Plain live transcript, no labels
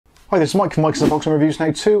Hi, this is Mike from Mike's Unboxing Reviews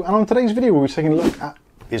Now 2, and on today's video we'll be taking a look at,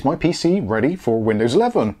 is my PC ready for Windows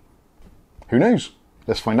 11? Who knows?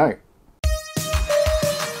 Let's find out.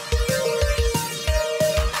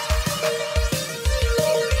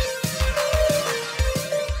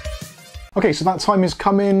 Okay, so that time is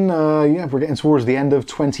coming. Yeah, we're getting towards the end of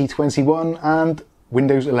 2021 and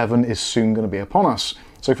Windows 11 is soon going to be upon us.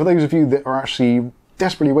 So for those of you that are actually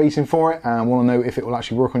desperately waiting for it and want to know if it will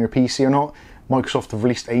actually work on your PC or not, Microsoft have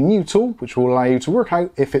released a new tool which will allow you to work out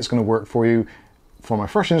if it's going to work for you from a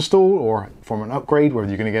fresh install or from an upgrade, whether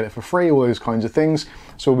you're going to get it for free, all those kinds of things.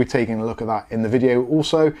 So we'll be taking a look at that in the video.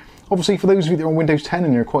 Also, obviously for those of you that are on Windows 10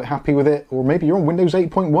 and you're quite happy with it, or maybe you're on Windows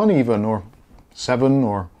 8.1 even, or 7,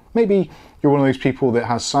 or maybe you're one of those people that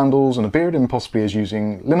has sandals and a beard and possibly is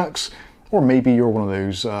using Linux, or maybe you're one of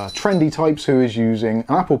those trendy types who is using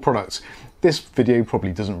an Apple product. This video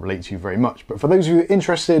probably doesn't relate to you very much, but for those of you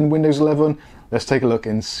interested in Windows 11, let's take a look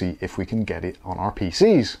and see if we can get it on our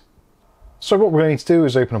PCs. So what we're going to need to do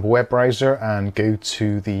is open up a web browser and go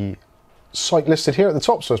to the site listed here at the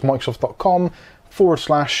top. So it's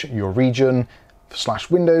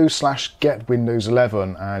microsoft.com/your-region/windows/get Windows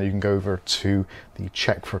 11, and you can go over to the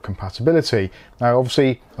check for compatibility. Now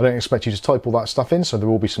obviously I don't expect you to type all that stuff in, so there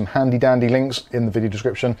will be some handy dandy links in the video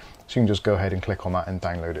description, so you can just go ahead and click on that and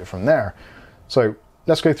download it from there. So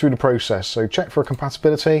let's go through the process. So check for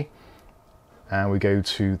compatibility, and we go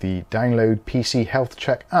to the download PC health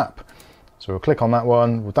check app. So we'll click on that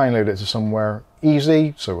one, we'll download it to somewhere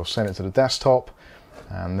easy, so we'll send it to the desktop,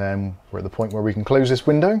 and then we're at the point where we can close this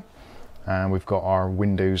window, and we've got our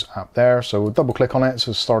Windows app there. So we'll double click on it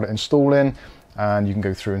to start it installing, and you can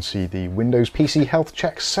go through and see the Windows PC health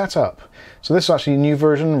check setup. So this is actually a new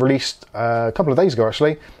version released a couple of days ago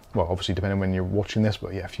actually. Well, obviously depending when you're watching this,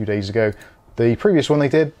 but yeah, a few days ago. The previous one they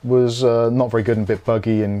did was not very good and a bit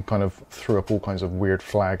buggy and kind of threw up all kinds of weird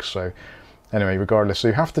flags. So anyway, regardless, so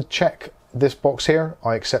you have to check this box here.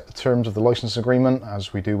 I accept the terms of the license agreement,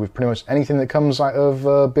 as we do with pretty much anything that comes out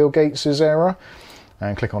of Bill Gates' era,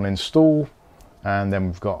 and click on install, and then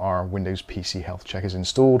we've got our Windows PC health check is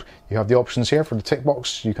installed. You have the options here for the tick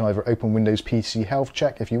box. You can either open Windows PC health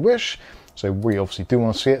check if you wish, so we obviously do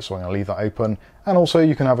want to see it, so I'm going to leave that open, and also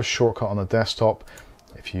you can have a shortcut on the desktop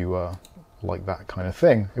if you like that kind of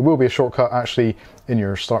thing. It will be a shortcut actually in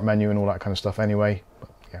your start menu and all that kind of stuff anyway, but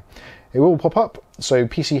yeah. It will pop up. So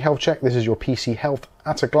PC health check, this is your PC health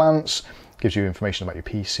at a glance. Gives you information about your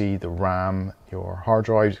PC, the RAM, your hard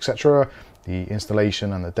drives, etc., the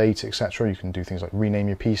installation and the date, etc. You can do things like rename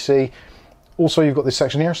your PC. Also, you've got this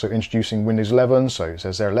section here, so introducing Windows 11. So it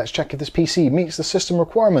says there, let's check if this PC meets the system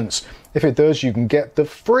requirements. If it does, you can get the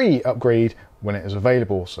free upgrade when it is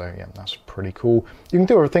available. So yeah, that's pretty cool. You can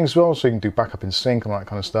do other things as well, so you can do backup in sync and all that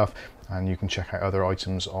kind of stuff, and you can check out other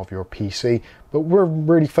items of your PC. But we're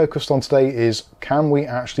really focused on today is, can we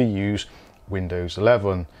actually use Windows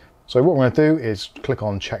 11? So what we're going to do is click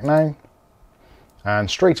on check now, and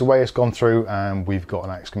straight away it's gone through and we've got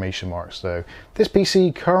an exclamation mark. So this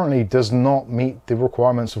PC currently does not meet the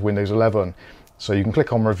requirements of Windows 11. So you can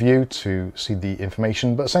click on review to see the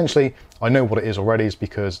information, but essentially I know what it is already. Is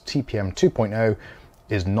because TPM 2.0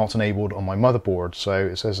 is not enabled on my motherboard. So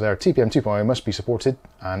it says there, TPM 2.0 must be supported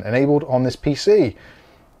and enabled on this PC.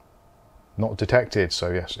 Not detected,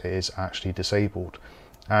 so yes, it is actually disabled.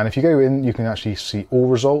 And if you go in, you can actually see all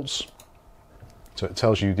results. So it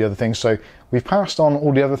tells you the other things. So we've passed on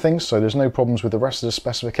all the other things, so there's no problems with the rest of the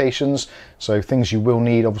specifications. So things you will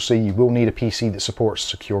need, obviously, you will need a PC that supports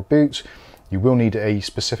secure boot. You will need a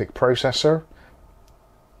specific processor.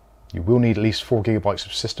 You will need at least 4 GB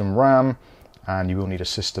of system RAM, and you will need a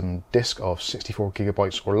system disk of 64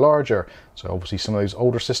 GB or larger. So obviously some of those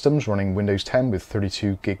older systems running Windows 10 with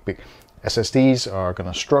 32 GB SSDs are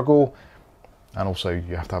going to struggle. And also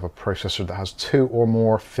you have to have a processor that has 2 or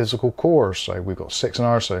more physical cores. So we've got 6 in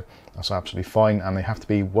ours, so that's absolutely fine. And they have to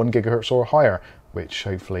be 1 GHz or higher, which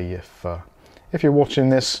hopefully if you're watching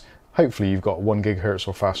this, hopefully you've got 1 GHz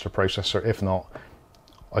or faster processor. If not,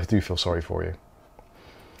 I do feel sorry for you.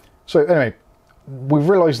 So anyway, we've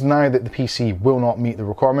realized now that the PC will not meet the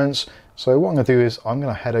requirements. So what I'm going to do is I'm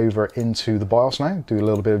going to head over into the BIOS now, do a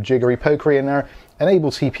little bit of jiggery pokery in there, enable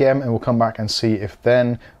TPM, and we'll come back and see if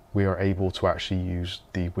then we are able to actually use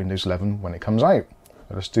the Windows 11 when it comes out.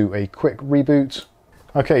 So let's do a quick reboot.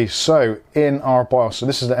 Okay, so in our BIOS, so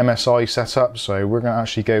this is the MSI setup, so we're going to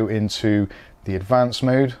actually go into the advanced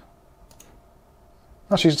mode.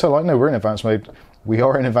 Actually, it's like, no, we're in advanced mode. We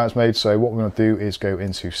are in advanced mode, so what we're going to do is go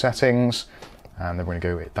into settings, and then we're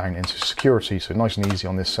going to go down into security. So nice and easy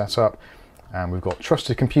on this setup. And we've got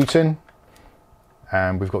trusted computing,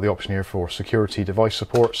 and we've got the option here for security device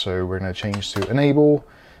support. So we're going to change to enable,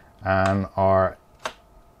 and are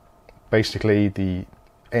basically the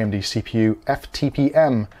AMD CPU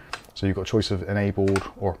FTPM. So you've got a choice of enabled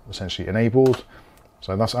or essentially enabled.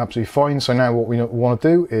 So that's absolutely fine. So now what we want to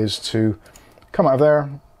do is to come out of there,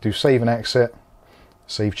 do save and exit,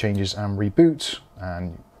 save changes and reboot.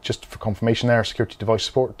 And just for confirmation there, security device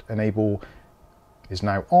support enable is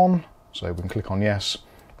now on. So we can click on yes.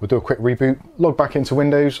 We'll do a quick reboot, log back into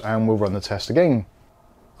Windows, and we'll run the test again.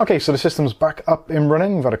 Okay, so the system's back up and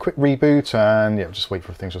running. We've had a quick reboot and yeah, just wait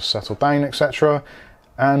for things to settle down, etc.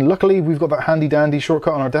 And luckily we've got that handy dandy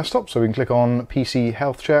shortcut on our desktop, so we can click on PC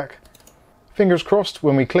health check. Fingers crossed,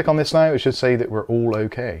 when we click on this now, it should say that we're all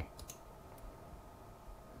okay.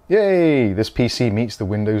 Yay! This PC meets the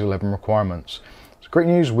Windows 11 requirements. So great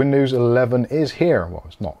news, Windows 11 is here. Well,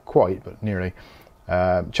 it's not quite, but nearly.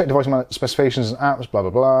 Check device specifications and apps, blah,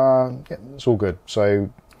 blah, blah. Yeah, it's all good. So,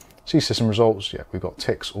 see system results. Yeah, we've got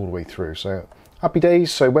ticks all the way through. So, happy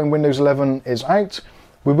days. So, when Windows 11 is out,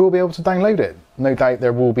 we will be able to download it. No doubt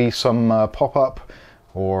there will be some pop-up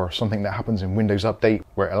or something that happens in Windows Update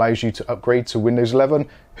where it allows you to upgrade to Windows 11.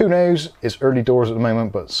 Who knows? It's early doors at the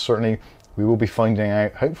moment, but certainly we will be finding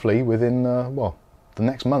out, hopefully, within, well, the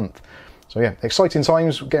next month. So yeah, exciting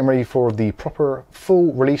times, getting ready for the proper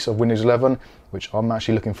full release of Windows 11, which I'm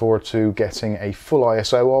actually looking forward to getting a full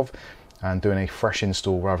ISO of and doing a fresh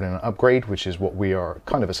install rather than an upgrade, which is what we are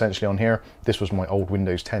kind of essentially on here. This was my old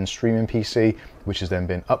Windows 10 streaming PC, which has then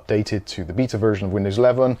been updated to the beta version of Windows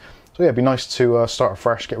 11. So yeah, it'd be nice to start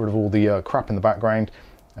afresh, get rid of all the crap in the background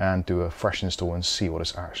and do a fresh install and see what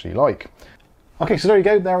it's actually like. Okay, so there you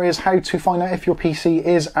go. There is how to find out if your PC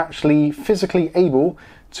is actually physically able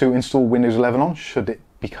to install Windows 11 on, should it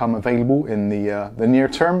become available in the near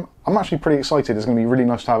term. I'm actually pretty excited. It's going to be really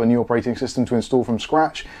nice to have a new operating system to install from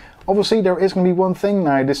scratch. Obviously, there is going to be one thing.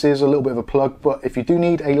 Now, this is a little bit of a plug, but if you do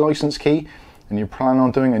need a license key and you're planning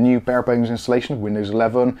on doing a new bare bones installation of Windows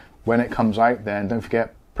 11 when it comes out, then don't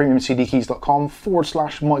forget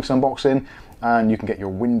premiumcdkeys.com/Mike's Unboxing, and you can get your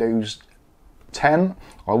Windows 10.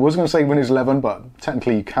 I was going to say Windows 11, but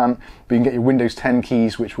technically you can't. But you can get your Windows 10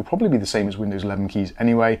 keys, which will probably be the same as Windows 11 keys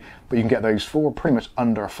anyway. But you can get those for pretty much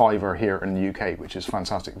under £5 here in the UK, which is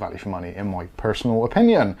fantastic value for money in my personal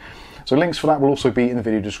opinion. So links for that will also be in the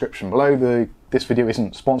video description below. This video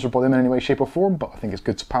isn't sponsored by them in any way, shape or form, but I think it's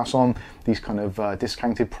good to pass on these kind of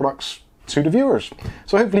discounted products to the viewers.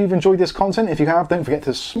 So hopefully you've enjoyed this content. If you have, don't forget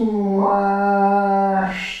to smash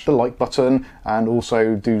the like button and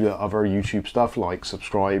also do the other YouTube stuff like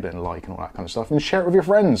subscribe and like and all that kind of stuff, and share it with your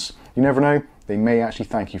friends. You never know, they may actually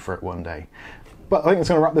thank you for it one day. But I think it's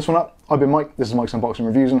going to wrap this one up. I've been Mike, this is Mike's Unboxing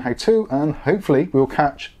Reviews and How To, and hopefully we'll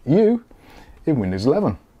catch you in Windows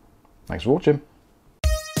 11. Thanks for watching.